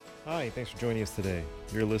Hi, thanks for joining us today.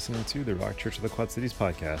 You're listening to the Rock Church of the Quad Cities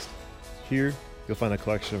podcast. Here, you'll find a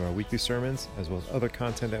collection of our weekly sermons, as well as other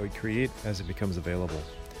content that we create as it becomes available.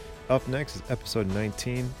 Up next is episode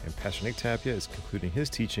 19, and Pastor Nick Tapia is concluding his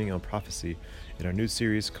teaching on prophecy in our new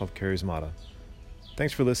series called Charismata.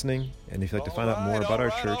 Thanks for listening, and if you'd like to find out more about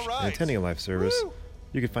our church and attending a live service,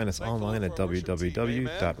 you can find us online at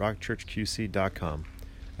www.rockchurchqc.com,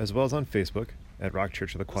 as well as on Facebook at Rock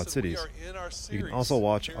Church of the Quad Cities. You can also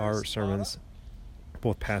watch our sermons,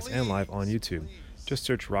 both past and live, on YouTube. Just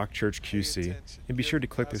search Rock Church QC, and be sure to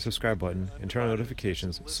click the subscribe button and turn on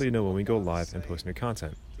notifications so you know when we go live and post new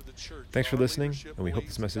content. Thanks for listening, and we hope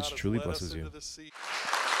this message truly blesses you.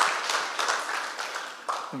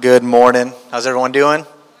 Good morning. How's everyone doing?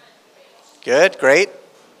 Good, great.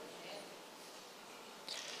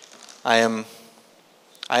 I am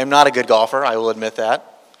not a good golfer, I will admit that.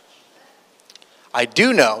 I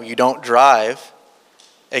do know you don't drive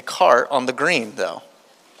a cart on the green, though.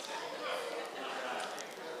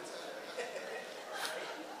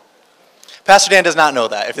 Pastor Dan does not know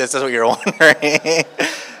that, if this is what you're wondering.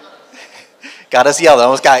 Got us yelled.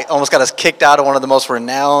 Almost got us kicked out of one of the most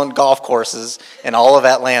renowned golf courses in all of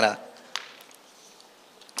Atlanta.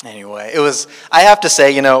 Anyway, I have to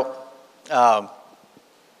say, I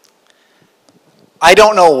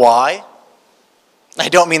don't know why. I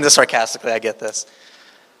don't mean this sarcastically, I get this.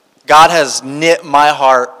 God has knit my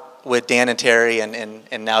heart with Dan and Terry and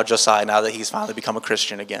now Josiah, now that he's finally become a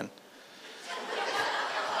Christian again.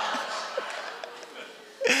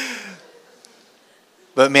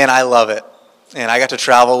 But man, I love it. And I got to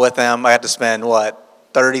travel with them. I got to spend,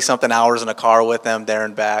 30-something hours in a car with them there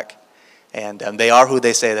and back. And they are who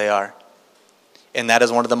they say they are. And that is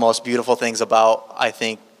one of the most beautiful things about, I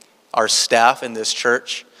think, our staff in this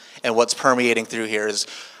church and what's permeating through here is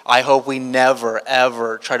I hope we never,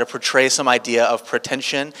 ever try to portray some idea of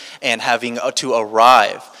pretension and having to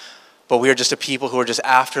arrive. But we are just a people who are just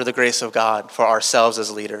after the grace of God for ourselves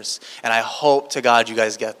as leaders. And I hope to God you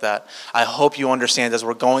guys get that. I hope you understand as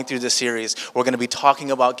we're going through this series, we're going to be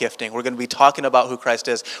talking about gifting. We're going to be talking about who Christ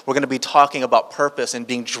is. We're going to be talking about purpose and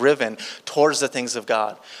being driven towards the things of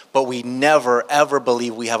God. But we never, ever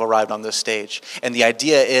believe we have arrived on this stage. And the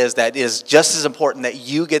idea is that it is just as important that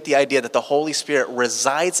you get the idea that the Holy Spirit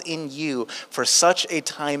resides in you for such a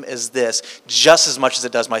time as this, just as much as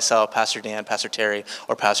it does myself, Pastor Dan, Pastor Terry,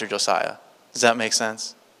 or Pastor Josiah. Does that make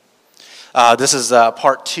sense? This is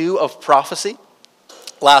part 2 of prophecy.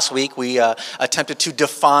 Last week we attempted to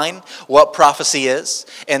define what prophecy is,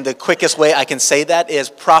 and the quickest way I can say that is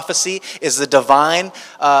prophecy is the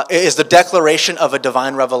declaration of a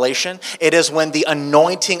divine revelation. It is when the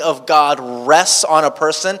anointing of God rests on a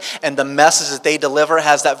person, and the message that they deliver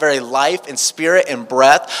has that very life and spirit and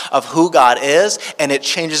breath of who God is, and it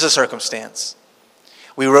changes the circumstance.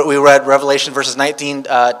 We read Revelation verses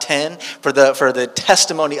 19:10 for the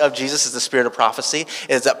testimony of Jesus is the spirit of prophecy.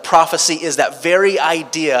 Is that prophecy is that very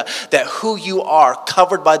idea that who you are,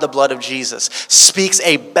 covered by the blood of Jesus, speaks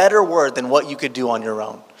a better word than what you could do on your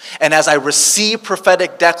own. And as I receive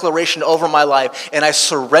prophetic declaration over my life and I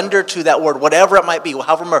surrender to that word, whatever it might be,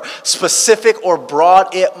 however specific or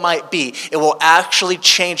broad it might be, it will actually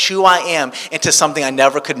change who I am into something I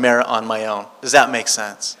never could merit on my own. Does that make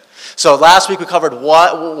sense? So last week we covered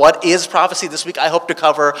what is prophecy. This week I hope to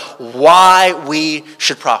cover why we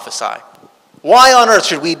should prophesy. Why on earth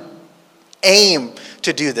should we aim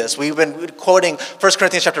to do this? We've been quoting 1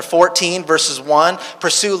 Corinthians chapter 14, verses 1.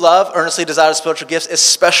 Pursue love, earnestly desire spiritual gifts,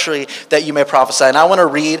 especially that you may prophesy. And I want to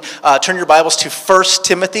read, turn your Bibles to 1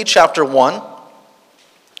 Timothy chapter 1.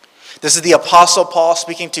 This is the Apostle Paul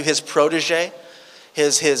speaking to his protege,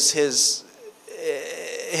 his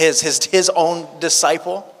own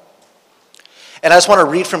disciple. And I just want to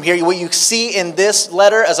read from here. What you see in this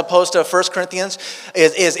letter, as opposed to 1 Corinthians,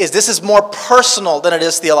 is this is more personal than it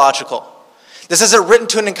is theological. This isn't written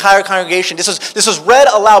to an entire congregation. This was read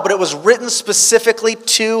aloud, but it was written specifically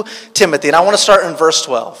to Timothy. And I want to start in verse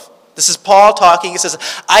 12. This is Paul talking. He says,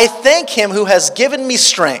 I thank him who has given me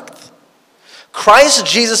strength, Christ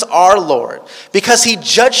Jesus our Lord, because he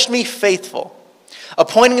judged me faithful,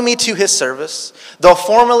 appointing me to his service. Though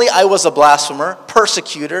formerly I was a blasphemer,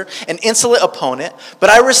 persecutor, an insolent opponent,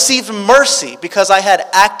 but I received mercy because I had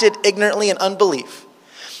acted ignorantly in unbelief.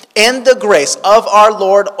 And the grace of our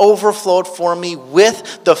Lord overflowed for me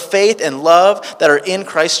with the faith and love that are in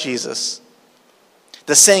Christ Jesus.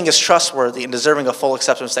 The saying is trustworthy and deserving of full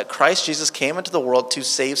acceptance that Christ Jesus came into the world to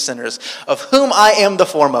save sinners, of whom I am the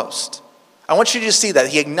foremost. I want you to see that.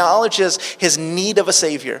 He acknowledges his need of a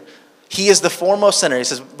Savior. He is the foremost sinner. He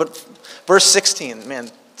says, but verse 16,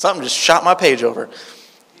 man, something just shot my page over.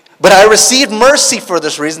 But I received mercy for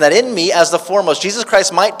this reason, that in me, as the foremost, Jesus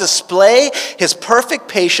Christ might display his perfect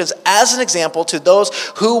patience as an example to those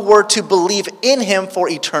who were to believe in him for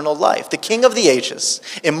eternal life. The King of the ages,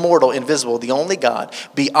 immortal, invisible, the only God,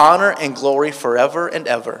 be honor and glory forever and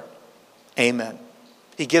ever. Amen.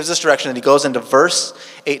 He gives this direction and he goes into verse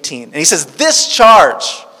 18. And he says, this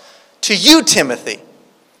charge to you, Timothy,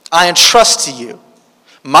 I entrust to you,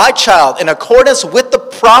 my child, in accordance with the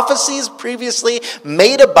prophecies previously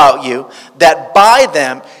made about you, that by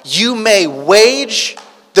them you may wage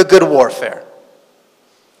the good warfare.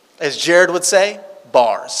 As Jared would say,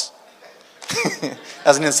 bars.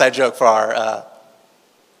 That's an inside joke for our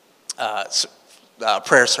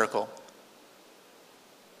prayer circle.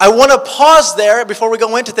 I want to pause there before we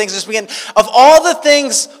go into things. Just begin. Of all the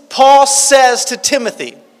things Paul says to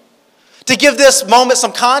Timothy, to give this moment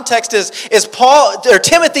some context, is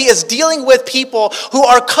Timothy is dealing with people who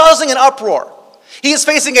are causing an uproar. He is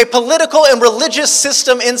facing a political and religious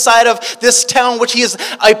system inside of this town, which he is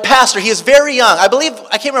a pastor. He is very young. I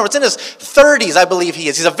can't remember, it's in his 30s, I believe he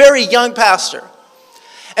is. He's a very young pastor.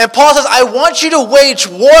 And Paul says, I want you to wage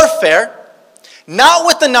warfare, not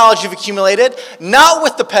with the knowledge you've accumulated, not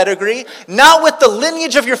with the pedigree, not with the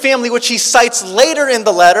lineage of your family, which he cites later in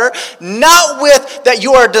the letter, not with that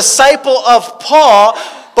you are a disciple of Paul,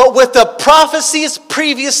 but with the prophecies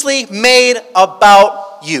previously made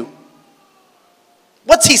about you.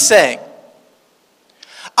 What's he saying?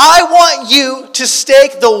 I want you to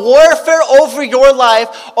stake the warfare over your life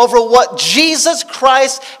over what Jesus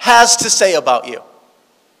Christ has to say about you.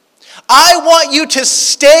 I want you to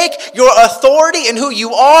stake your authority in who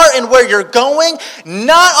you are and where you're going,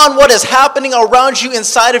 not on what is happening around you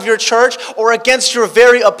inside of your church or against your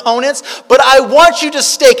very opponents, but I want you to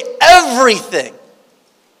stake everything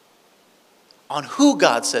on who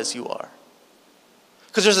God says you are.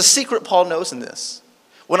 Because there's a secret Paul knows in this.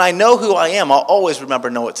 When I know who I am, I'll always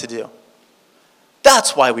know what to do.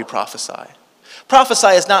 That's why we prophesy. Prophecy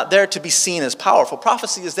is not there to be seen as powerful.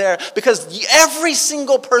 Prophecy is there because every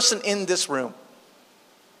single person in this room,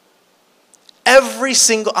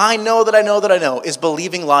 I know, is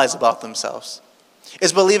believing lies about themselves.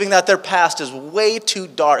 Is believing that their past is way too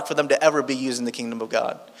dark for them to ever be used in the kingdom of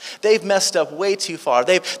God. They've messed up way too far.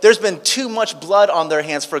 There's been too much blood on their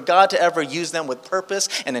hands for God to ever use them with purpose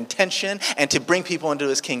and intention and to bring people into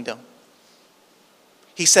his kingdom.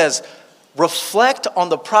 He says, reflect on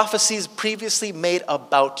the prophecies previously made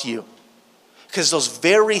about you. Because those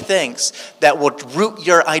very things that will root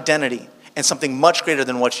your identity in something much greater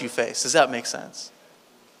than what you face. Does that make sense?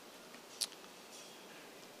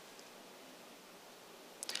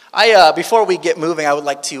 Before we get moving, I would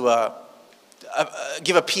like to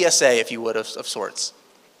give a PSA, if you would, of sorts.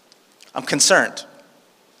 I'm concerned.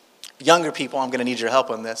 Younger people, I'm going to need your help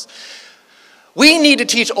on this. We need to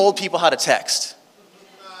teach old people how to text.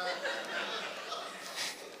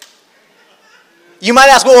 You might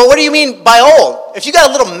ask, well, what do you mean by old? If you got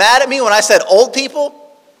a little mad at me when I said old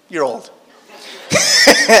people, you're old.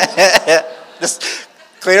 Just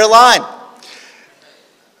clear line.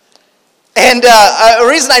 And a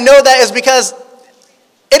reason I know that is because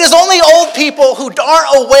it is only old people who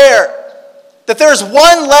aren't aware that there's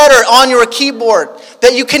one letter on your keyboard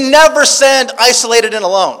that you can never send isolated and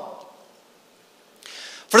alone.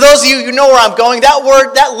 For those of you who know where I'm going,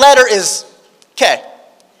 that letter is K.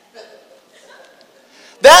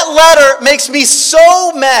 That letter makes me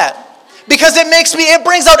so mad because it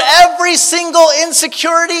brings out every single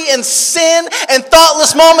insecurity and sin and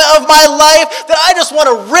thoughtless moment of my life that I just want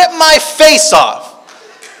to rip my face off.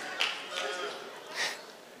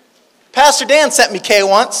 Pastor Dan sent me K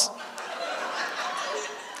once.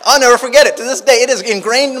 I'll never forget it. To this day, it is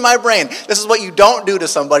ingrained in my brain. This is what you don't do to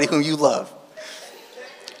somebody whom you love.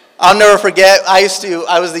 I'll never forget, I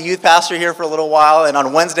was the youth pastor here for a little while, and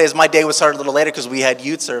on Wednesdays, my day would start a little later because we had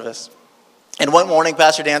youth service. And one morning,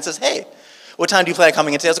 Pastor Dan says, hey, what time do you plan on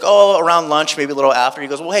coming in today? I was like, around lunch, maybe a little after. He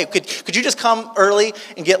goes, well, hey, could you just come early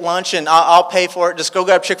and get lunch, and I'll pay for it. Just go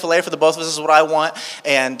grab Chick-fil-A for the both of us is what I want,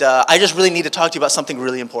 and I just really need to talk to you about something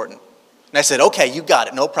really important. And I said, okay, you got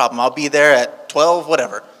it, no problem. I'll be there at 12,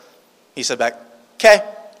 whatever. He said back, okay.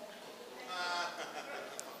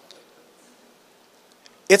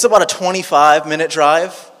 It's about a 25-minute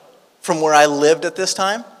drive from where I lived at this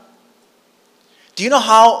time. Do you know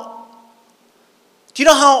how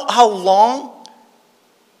long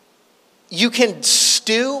you can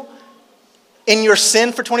stew in your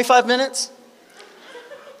sin for 25 minutes?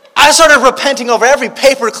 I started repenting over every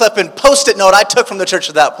paperclip and Post-it note I took from the church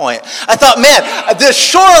at that point. I thought, man,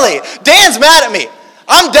 surely, Dan's mad at me.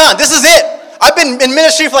 I'm done. This is it. I've been in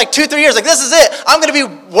ministry for like 2-3 years. Like, this is it. I'm going to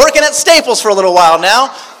be working at Staples for a little while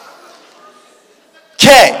now.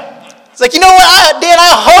 Okay. It's like, you know what, Dan,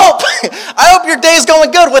 I hope your day's going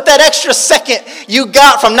good with that extra second you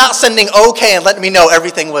got from not sending okay and letting me know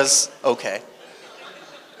everything was okay.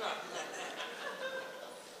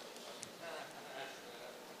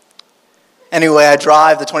 Anyway, I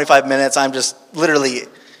drive the 25 minutes. I'm just literally,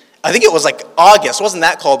 I think it was like August. It wasn't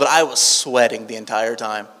that cold, but I was sweating the entire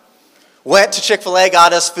time. Went to Chick-fil-A,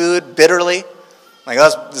 got us food bitterly. Like,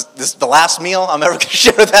 this is the last meal I'm ever going to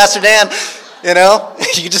share with Pastor Dan. You know,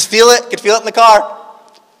 you could just feel it. You could feel it in the car.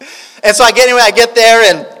 And so I get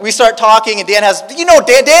there, and we start talking, and Dan is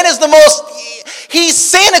the most, he's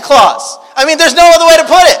Santa Claus. I mean, there's no other way to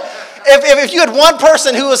put it. If you had one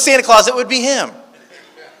person who was Santa Claus, it would be him.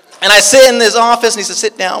 And I sit in his office, and he says,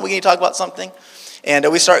 sit down, we need to talk about something. And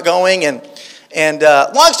we start going, and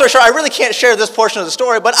long story short, I really can't share this portion of the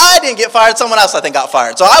story, but I didn't get fired. Someone else, I think, got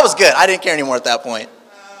fired. So I was good. I didn't care anymore at that point.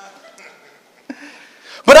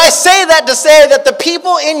 But I say that to say that the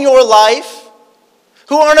people in your life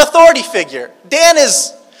who are an authority figure, Dan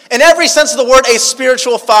is, in every sense of the word, a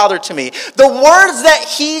spiritual father to me. The words that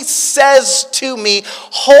he says to me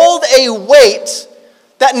hold a weight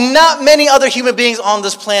that not many other human beings on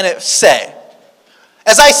this planet say.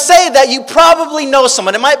 As I say that, you probably know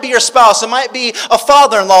someone. It might be your spouse. It might be a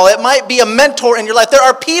father-in-law. It might be a mentor in your life. There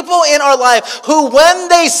are people in our life who, when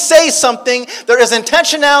they say something, there is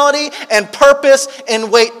intentionality and purpose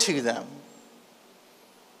and weight to them.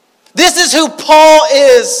 This is who Paul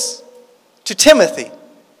is to Timothy.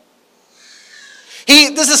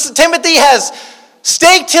 Timothy has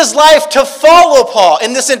staked his life to follow Paul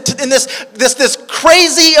in this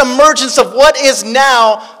crazy emergence of what is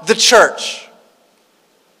now the church.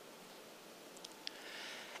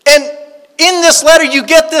 And in this letter, you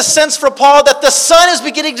get this sense from Paul that the sun is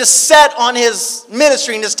beginning to set on his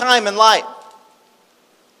ministry and his time in life.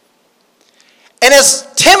 And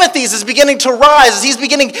as Timothy's is beginning to rise, as he's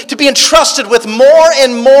beginning to be entrusted with more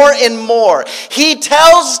and more and more, he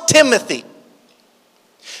tells Timothy,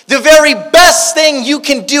 the very best thing you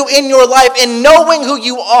can do in your life in knowing who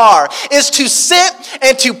you are is to sit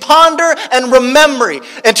and to ponder and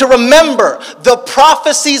to remember the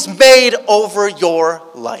prophecies made over your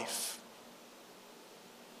life.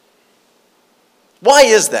 Why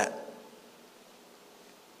is that?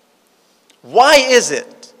 Why is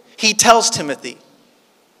it he tells Timothy,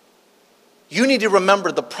 you need to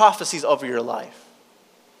remember the prophecies over your life?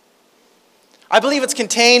 I believe it's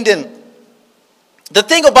contained in the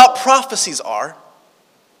thing about prophecies are,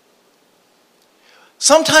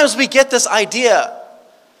 sometimes we get this idea,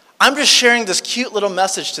 I'm just sharing this cute little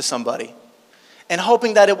message to somebody and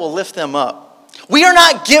hoping that it will lift them up. We are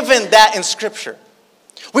not given that in Scripture.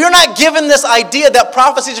 We are not given this idea that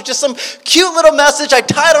prophecies are just some cute little message I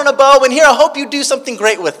tied on a bow, and here I hope you do something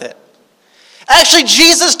great with it. Actually,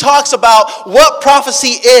 Jesus talks about what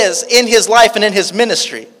prophecy is in his life and in his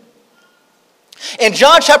ministry. In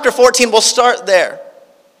John chapter 14, we'll start there.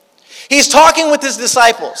 He's talking with his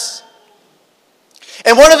disciples.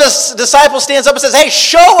 And one of his disciples stands up and says, hey,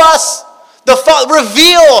 show us the Father,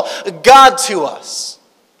 reveal God to us.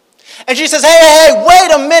 And Jesus says, hey,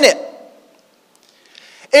 wait a minute.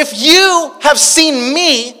 If you have seen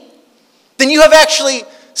me, then you have actually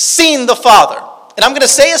seen the Father. And I'm going to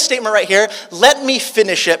say a statement right here. Let me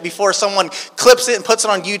finish it before someone clips it and puts it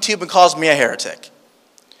on YouTube and calls me a heretic.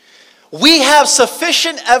 We have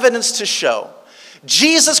sufficient evidence to show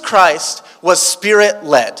Jesus Christ was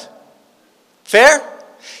Spirit-led. Fair?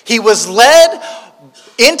 He was led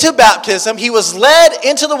into baptism. He was led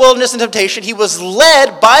into the wilderness and temptation. He was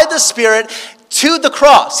led by the Spirit to the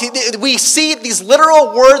cross. We see these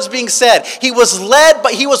literal words being said. He was led,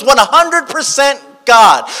 but he was 100%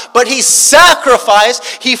 God. But he sacrificed,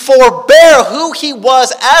 he forbore who he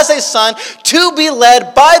was as a son to be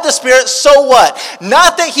led by the Spirit. So what?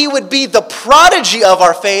 Not that he would be the prodigy of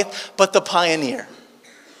our faith, but the pioneer.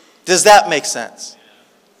 Does that make sense?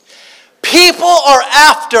 People are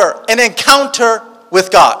after an encounter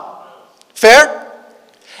with God. Fair?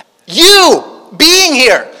 You being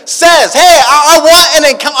here says, hey, I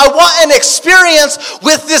want an experience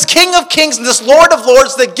with this King of Kings and this Lord of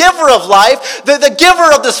Lords, the giver of life, the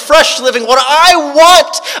giver of this fresh living water. I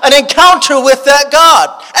want an encounter with that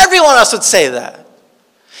God. Everyone else would say that.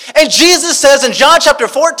 And Jesus says in John chapter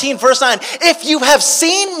 14, verse 9, if you have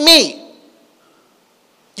seen me,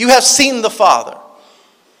 you have seen the Father.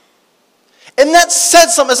 And that said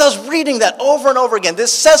something, as I was reading that over and over again,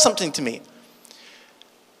 this says something to me.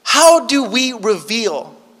 How do we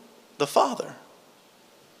reveal the Father?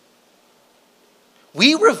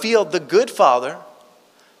 We reveal the good Father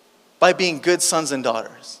by being good sons and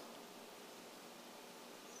daughters.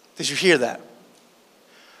 Did you hear that?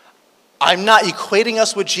 I'm not equating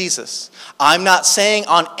us with Jesus. I'm not saying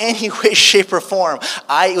on any way, shape, or form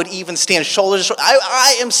I would even stand shoulder to shoulder.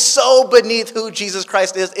 I am so beneath who Jesus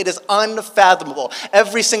Christ is. It is unfathomable.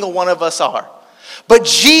 Every single one of us are. But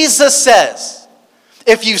Jesus says,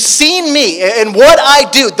 if you've seen me and what I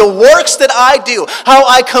do, the works that I do, how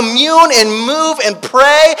I commune and move and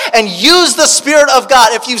pray and use the Spirit of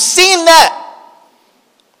God, if you've seen that,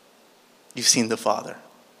 you've seen the Father.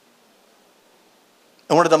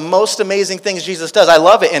 And one of the most amazing things Jesus does, I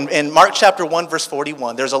love it, in Mark chapter 1, verse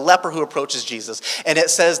 41, there's a leper who approaches Jesus. And it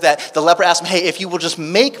says that the leper asks him, hey, if you will just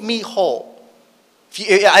make me whole,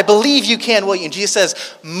 I believe you can, will you? And Jesus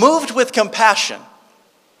says, moved with compassion,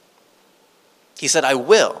 he said, I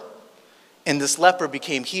will. And this leper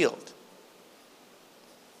became healed.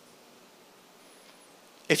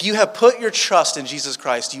 If you have put your trust in Jesus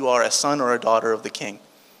Christ, you are a son or a daughter of the King.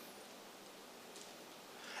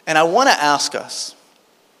 And I want to ask us,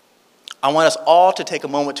 I want us all to take a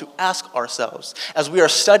moment to ask ourselves, as we are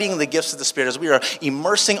studying the gifts of the Spirit, as we are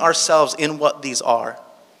immersing ourselves in what these are,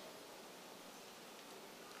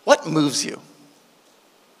 what moves you?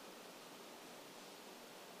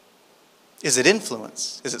 Is it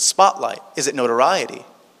influence? Is it spotlight? Is it notoriety?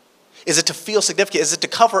 Is it to feel significant? Is it to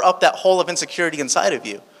cover up that hole of insecurity inside of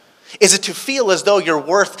you? Is it to feel as though you're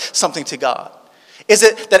worth something to God? Is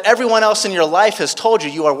it that everyone else in your life has told you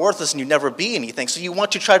you are worthless and you never be anything, so you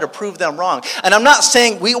want to try to prove them wrong? And I'm not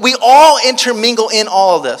saying we all intermingle in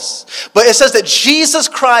all of this, but it says that Jesus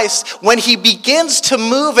Christ, when he begins to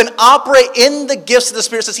move and operate in the gifts of the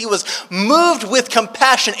Spirit, says he was moved with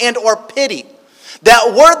compassion and or pity.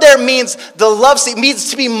 That word there means the love seat,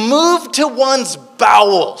 means to be moved to one's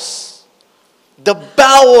bowels. The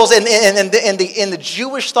bowels in the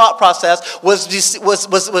Jewish thought process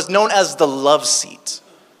was known as the love seat.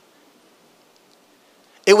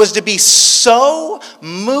 It was to be so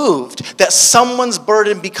moved that someone's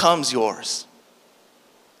burden becomes yours.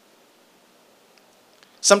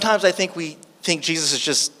 Sometimes I think we think Jesus is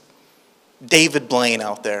just David Blaine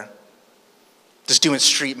out there, just doing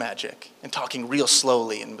street magic and talking real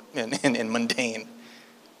slowly and mundane.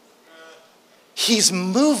 He's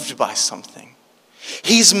moved by something.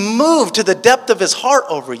 He's moved to the depth of his heart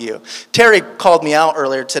over you. Terry called me out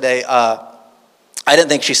earlier today. I didn't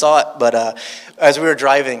think she saw it, but as we were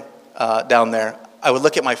driving down there, I would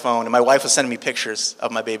look at my phone, and my wife was sending me pictures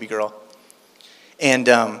of my baby girl. And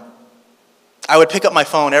I would pick up my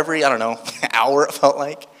phone every, hour, it felt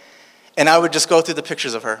like, and I would just go through the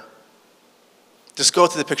pictures of her. Just go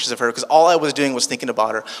through the pictures of her, because all I was doing was thinking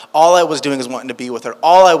about her. All I was doing was wanting to be with her.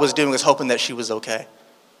 All I was doing was hoping that she was okay.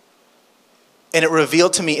 And it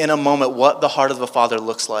revealed to me in a moment what the heart of the Father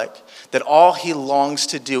looks like. That all he longs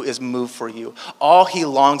to do is move for you. All he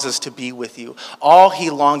longs is to be with you. All he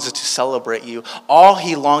longs is to celebrate you. All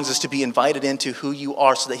he longs is to be invited into who you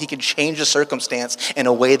are so that he can change the circumstance in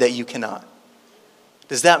a way that you cannot.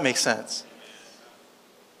 Does that make sense?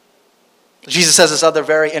 Jesus says this other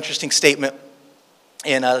very interesting statement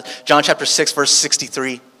in John chapter 6, verse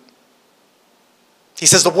 63. He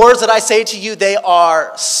says, the words that I say to you, they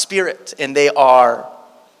are spirit and they are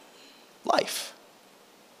life.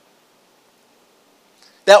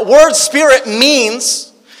 That word spirit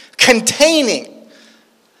means containing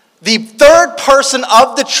the third person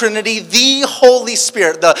of the Trinity, the Holy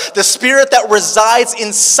Spirit, the Spirit that resides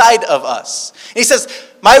inside of us. And he says,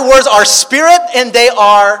 my words are spirit and they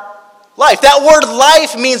are life. That word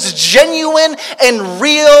life means genuine and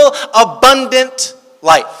real, abundant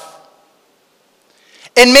life.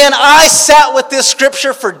 And man, I sat with this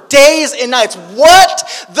scripture for days and nights.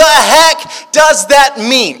 What the heck does that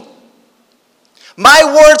mean? My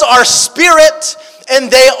words are spirit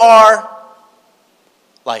and they are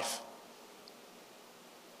life.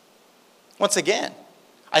 Once again,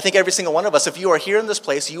 I think every single one of us, if you are here in this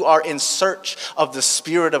place, you are in search of the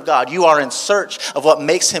Spirit of God. You are in search of what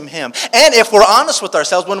makes him him. And if we're honest with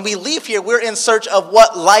ourselves, when we leave here, we're in search of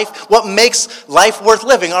what makes life worth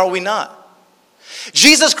living, are we not?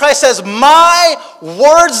 Jesus Christ says, my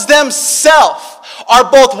words themselves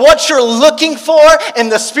are both what you're looking for in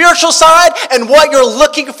the spiritual side and what you're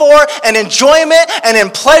looking for in enjoyment and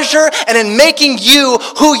in pleasure and in making you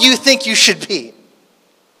who you think you should be.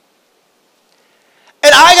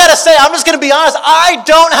 And I gotta say, I'm just gonna be honest, I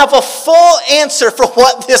don't have a full answer for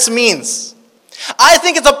what this means. I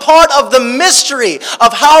think it's a part of the mystery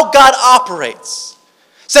of how God operates.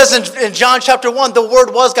 It says in John chapter 1, the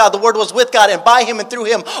Word was God, the Word was with God, and by him and through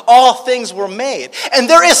him all things were made. And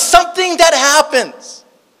there is something that happens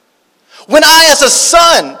when I, as a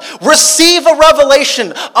son, receive a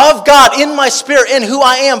revelation of God in my spirit and who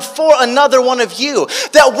I am for another one of you,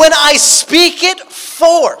 that when I speak it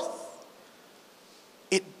forth,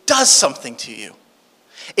 does something to you.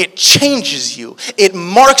 It changes you. It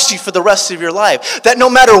marks you for the rest of your life. That no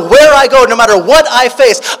matter where I go, no matter what I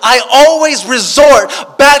face, I always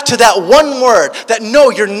resort back to that one word that no,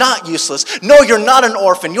 you're not useless. No, you're not an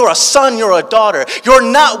orphan. You're a son, you're a daughter.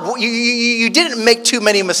 You didn't make too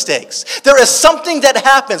many mistakes. There is something that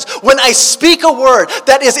happens when I speak a word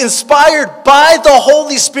that is inspired by the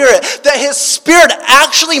Holy Spirit, that his Spirit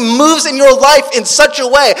actually moves in your life in such a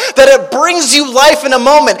way that it brings you life in a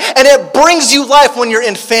moment, and it brings you life when you're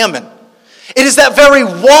in famine. It is that very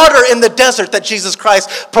water in the desert that Jesus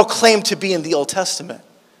Christ proclaimed to be in the Old Testament.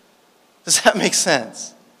 Does that make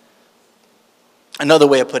sense? Another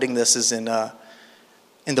way of putting this is in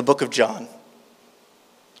the book of John.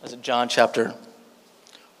 Is it John chapter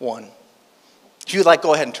 1? If you'd like,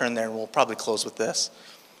 go ahead and turn there, and we'll probably close with this.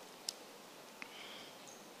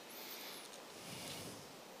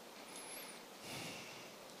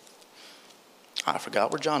 I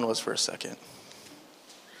forgot where John was for a second.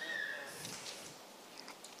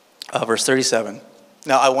 Verse 37.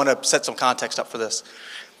 Now, I want to set some context up for this.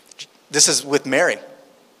 This is with Mary.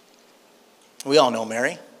 We all know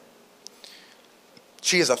Mary.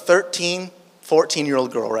 She is a 13,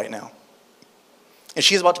 14-year-old girl right now. And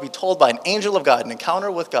she's about to be told by an angel of God, an encounter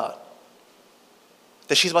with God,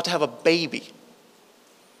 that she's about to have a baby.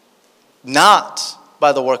 Not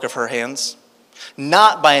by the work of her hands,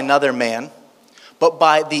 not by another man, but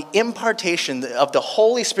by the impartation of the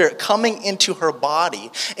Holy Spirit coming into her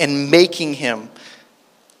body and making him.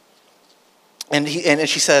 And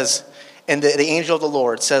she says, and the angel of the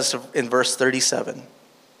Lord says in verse 37. Am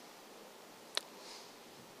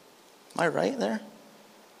I right there?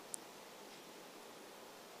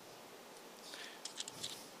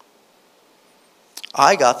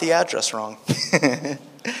 I got the address wrong.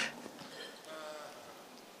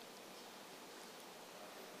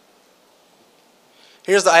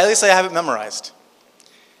 At least I have it memorized.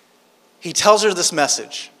 He tells her this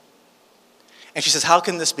message. And she says, how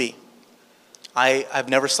can this be? I've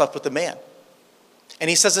never slept with a man. And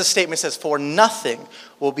he says this statement, says, for nothing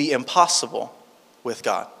will be impossible with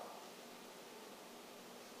God.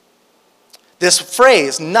 This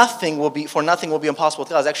phrase, nothing will be impossible with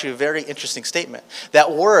God, is actually a very interesting statement.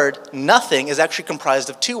 That word, nothing, is actually comprised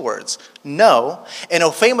of two words. No, and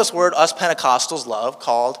a famous word us Pentecostals love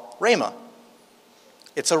called rhema.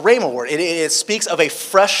 It's a rhema word. It speaks of a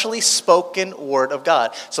freshly spoken word of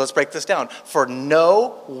God. So let's break this down. For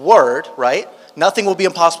no word, right? Nothing will be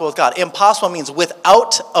impossible with God. Impossible means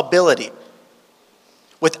without ability.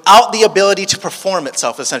 Without the ability to perform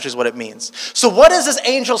itself, essentially is what it means. So what is this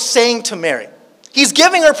angel saying to Mary? He's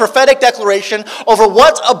giving her a prophetic declaration over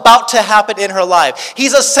what's about to happen in her life.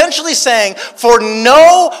 He's essentially saying, for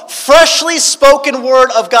no freshly spoken word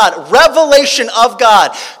of God, revelation of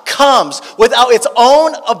God, comes without its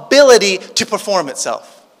own ability to perform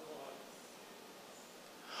itself.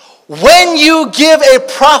 When you give a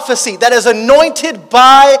prophecy that is anointed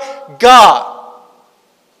by God,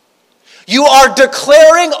 you are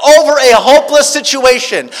declaring over a hopeless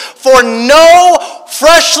situation. For no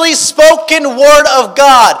freshly spoken word of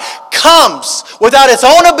God comes without its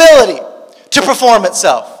own ability to perform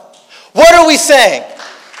itself. What are we saying?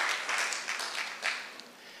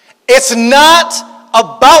 It's not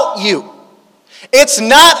about you. It's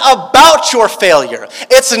not about your failure.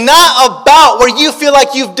 It's not about where you feel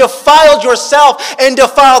like you've defiled yourself and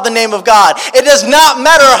defiled the name of God. It does not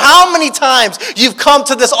matter how many times you've come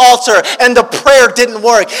to this altar and the prayer didn't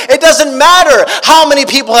work. It doesn't matter how many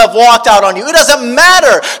people have walked out on you. It doesn't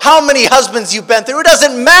matter how many husbands you've been through. It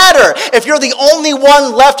doesn't matter if you're the only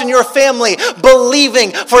one left in your family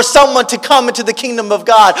believing for someone to come into the kingdom of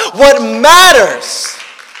God. What matters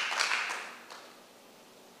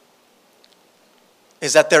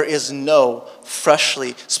is that there is no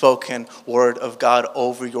freshly spoken word of God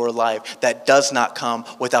over your life that does not come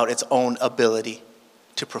without its own ability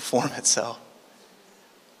to perform itself.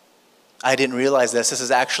 I didn't realize this. This is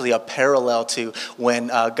actually a parallel to when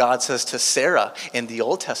God says to Sarah in the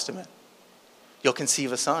Old Testament, you'll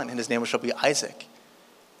conceive a son, and his name shall be Isaac.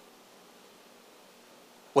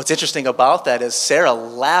 What's interesting about that is Sarah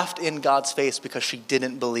laughed in God's face because she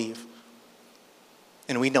didn't believe.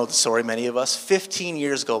 And we know the story, many of us. 15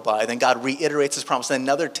 years go by, then God reiterates his promise, then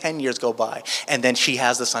another 10 years go by, and then she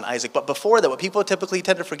has the son Isaac. But before that, what people typically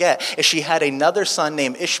tend to forget is she had another son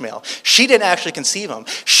named Ishmael. She didn't actually conceive him.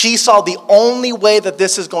 She saw the only way that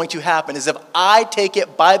this is going to happen is if I take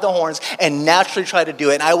it by the horns and naturally try to do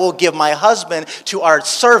it, and I will give my husband to our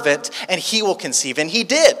servant, and he will conceive. And he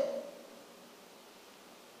did.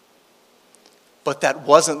 But that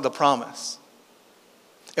wasn't the promise.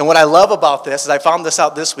 And what I love about this, is I found this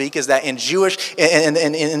out this week, is that in Jewish, and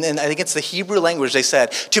I think it's the Hebrew language, they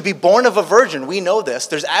said, to be born of a virgin, we know this.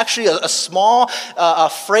 There's actually a small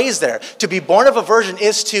phrase there. To be born of a virgin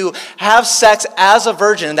is to have sex as a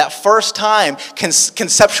virgin, that first time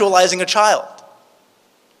conceptualizing a child.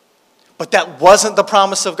 But that wasn't the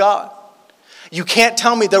promise of God. You can't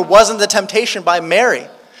tell me there wasn't the temptation by Mary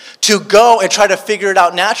to go and try to figure it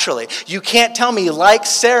out naturally. You can't tell me, like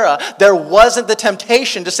Sarah, there wasn't the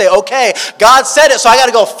temptation to say, okay, God said it, so I got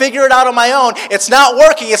to go figure it out on my own. It's not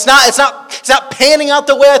working. It's not panning out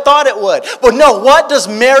the way I thought it would. But no, what does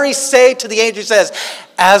Mary say to the angel? She says,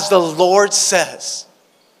 as the Lord says,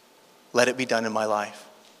 let it be done in my life.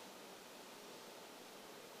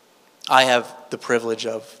 I have the privilege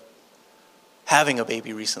of having a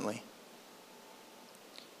baby recently.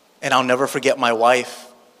 And I'll never forget my wife.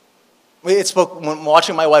 When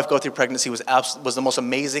watching my wife go through pregnancy was the most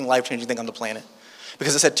amazing, life-changing thing on the planet.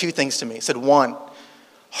 Because it said two things to me. It said, one,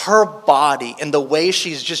 her body and the way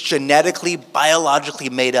she's just genetically,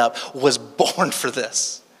 biologically made up was born for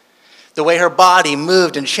this. The way her body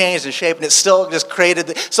moved and changed and shaped, and it still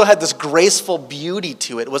had this graceful beauty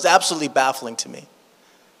to it. It was absolutely baffling to me.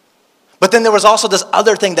 But then there was also this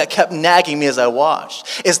other thing that kept nagging me as I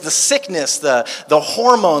watched, is the sickness, the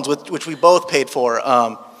hormones which we both paid for.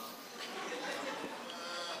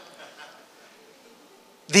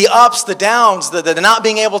 The ups, the downs, the not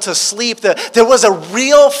being able to sleep. There was a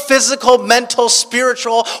real physical, mental,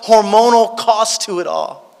 spiritual, hormonal cost to it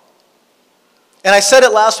all. And I said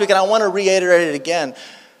it last week, and I want to reiterate it again.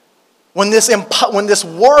 When this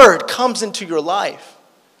word comes into your life,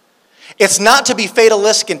 it's not to be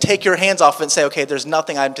fatalistic and take your hands off and say, okay, there's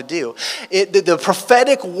nothing I'm to do. The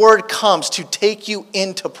prophetic word comes to take you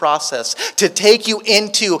into process, to take you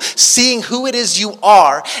into seeing who it is you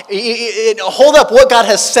are. Hold up what God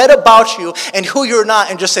has said about you and who you're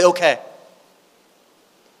not, and just say, okay,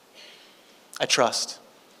 I trust.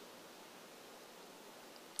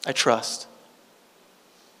 I trust.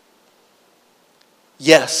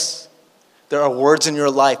 Yes. There are words in your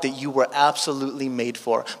life that you were absolutely made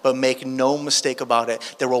for, but make no mistake about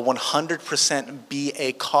it, there will 100% be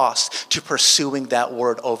a cost to pursuing that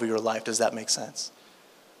word over your life. Does that make sense?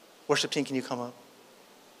 Worship team, can you come up?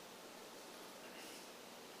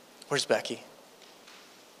 Where's Becky?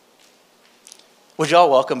 Would y'all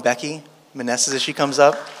welcome Becky Meneses as she comes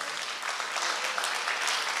up?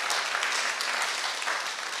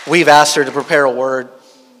 We've asked her to prepare a word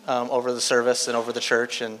over the service and over the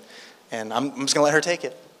church, and I'm just going to let her take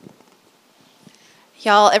it.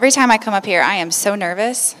 Y'all, every time I come up here, I am so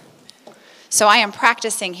nervous. So I am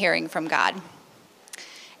practicing hearing from God.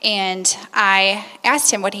 And I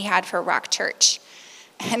asked him what he had for Rock Church.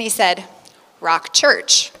 And he said, Rock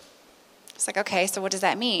Church. I was like, okay, so what does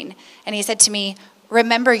that mean? And he said to me,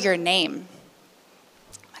 remember your name.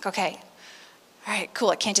 I'm like, okay. All right, cool.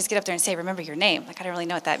 I can't just get up there and say, remember your name. Like, I don't really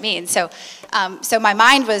know what that means. So my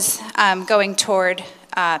mind was going toward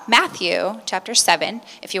Matthew chapter 7.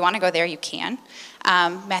 If you want to go there, you can.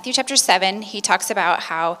 Matthew chapter 7, he talks about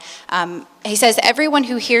how, he says, everyone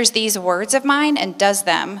who hears these words of mine and does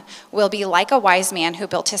them will be like a wise man who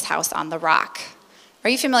built his house on the rock. Are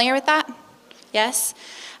you familiar with that? Yes?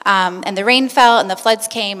 And the rain fell and the floods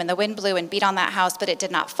came and the wind blew and beat on that house, but it did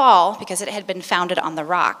not fall because it had been founded on the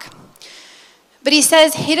rock. But he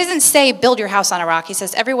doesn't say build your house on a rock. He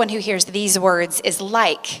says everyone who hears these words is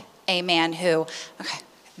like a man who,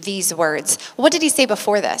 these words. What did he say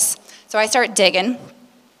before this? So I start digging,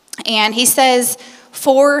 and he says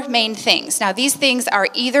 4 main things. Now, these things are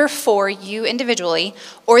either for you individually,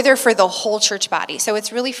 or they're for the whole church body. So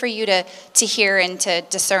it's really for you to hear and to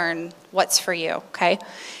discern what's for you, okay?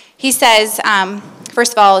 He says,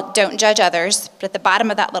 first of all, don't judge others. But at the bottom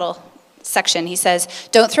of that little section, he says,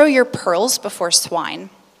 don't throw your pearls before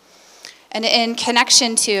swine. And in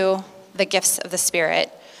connection to the gifts of the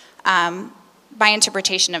Spirit, my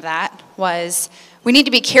interpretation of that was we need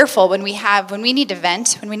to be careful when we need to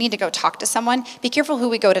vent, when we need to go talk to someone, be careful who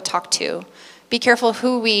we go to talk to. Be careful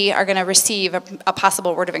who we are going to receive a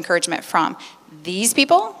possible word of encouragement from. These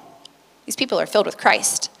people are filled with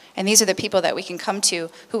Christ, and these are the people that we can come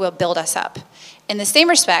to who will build us up. In the same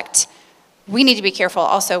respect, we need to be careful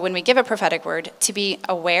also when we give a prophetic word to be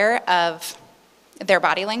aware of their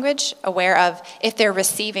body language, aware of if they're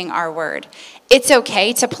receiving our word. It's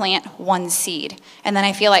okay to plant one seed. And then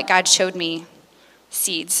I feel like God showed me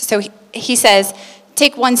seeds. So he says,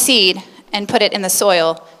 take one seed and put it in the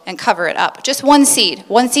soil and cover it up. Just one seed.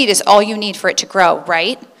 One seed is all you need for it to grow,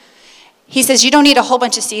 right? He says you don't need a whole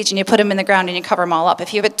bunch of seeds and you put them in the ground and you cover them all up.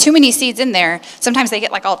 If you put too many seeds in there, sometimes they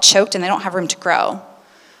get like all choked and they don't have room to grow.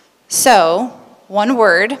 So one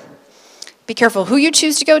word. Be careful who you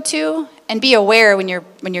choose to go to, and be aware when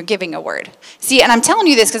you're giving a word. See, and I'm telling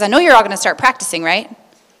you this because I know you're all going to start practicing, right?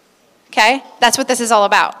 Okay? That's what this is all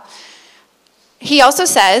about. He also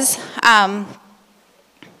says,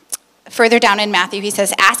 further down in Matthew, he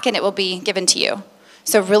says, ask and it will be given to you.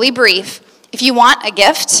 So really brief. If you want a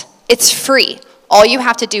gift, it's free. All you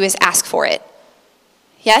have to do is ask for it.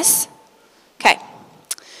 Yes? Okay.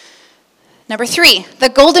 Number 3, the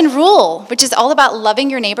golden rule, which is all about loving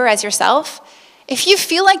your neighbor as yourself. If you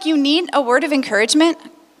feel like you need a word of encouragement,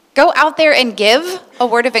 go out there and give a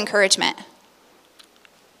word of encouragement.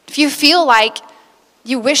 If you feel like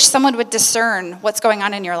you wish someone would discern what's going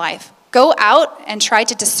on in your life, go out and try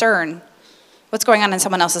to discern what's going on in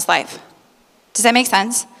someone else's life. Does that make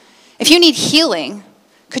sense? If you need healing,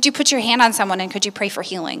 could you put your hand on someone and could you pray for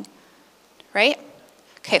healing? Right?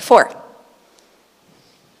 Okay, 4.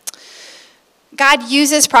 God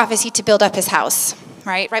uses prophecy to build up his house,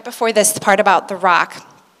 right? Right before this part about the rock,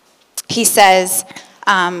 he says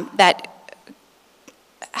that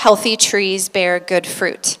healthy trees bear good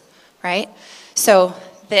fruit, right? So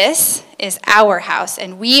this is our house,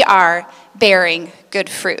 and we are bearing good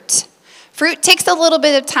fruit. Fruit takes a little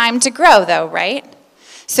bit of time to grow, though, right?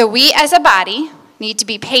 So we as a body need to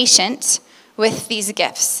be patient with these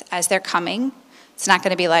gifts as they're coming. It's not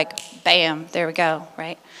going to be like, bam, there we go,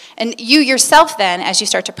 right? And you yourself then, as you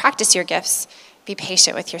start to practice your gifts, be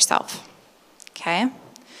patient with yourself, okay?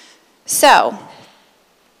 So,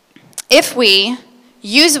 if we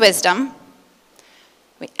use wisdom,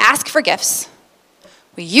 we ask for gifts,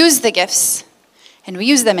 we use the gifts, and we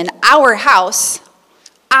use them in our house,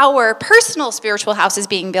 our personal spiritual house is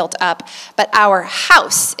being built up, but our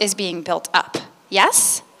house is being built up,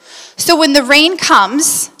 yes? So when the rain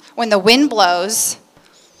comes, when the wind blows,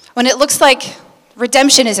 when it looks like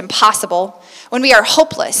redemption is impossible, when we are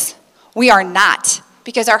hopeless, we are not,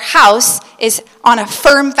 because our house is on a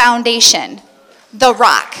firm foundation, the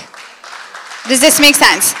rock. Does this make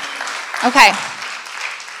sense? Okay.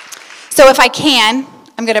 So if I can,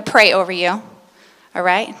 I'm going to pray over you. All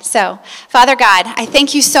right? So, Father God, I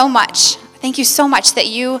thank you so much. Thank you so much that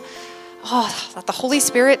that the Holy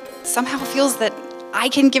Spirit somehow feels that I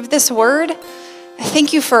can give this word.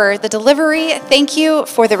 Thank you for the delivery. Thank you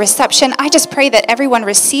for the reception. I just pray that everyone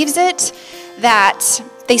receives it, that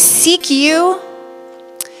they seek you,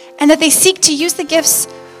 and that they seek to use the gifts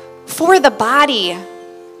for the body,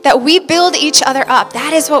 that we build each other up.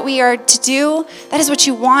 That is what we are to do. That is what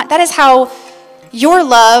you want. That is how your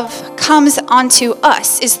love comes onto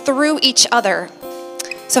us, is through each other.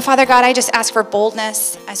 So, Father God, I just ask for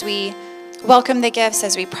boldness as we welcome the gifts,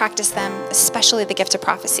 as we practice them, especially the gift of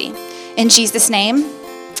prophecy. In Jesus' name,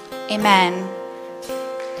 amen.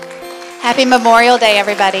 Happy Memorial Day,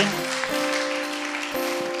 everybody.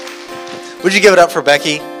 Would you give it up for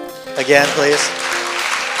Becky again, please?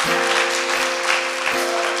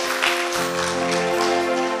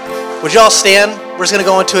 Would you all stand? We're just going to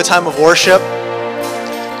go into a time of worship.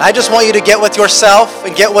 I just want you to get with yourself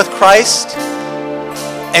and get with Christ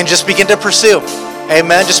and just begin to pursue.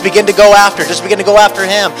 Amen. Just begin to go after. Just begin to go after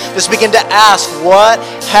him. Just begin to ask, what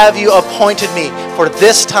have you appointed me for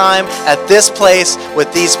this time, at this place, with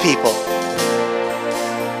these people?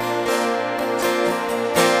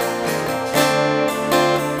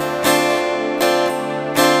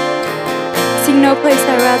 Sing No Place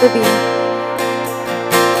I'd Rather Be.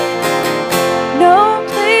 No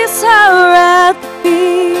place I'd rather be.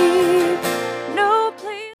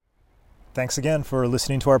 Thanks again for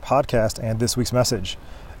listening to our podcast and this week's message.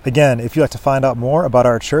 Again, if you'd like to find out more about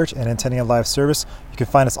our church and attending a live service, you can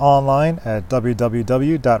find us online at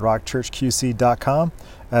www.rockchurchqc.com,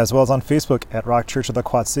 as well as on Facebook at Rock Church of the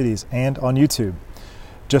Quad Cities and on YouTube.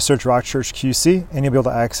 Just search Rock Church QC and you'll be able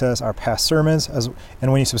to access our past sermons,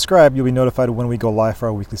 and when you subscribe, you'll be notified when we go live for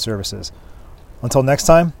our weekly services. Until next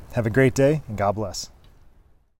time, have a great day and God bless.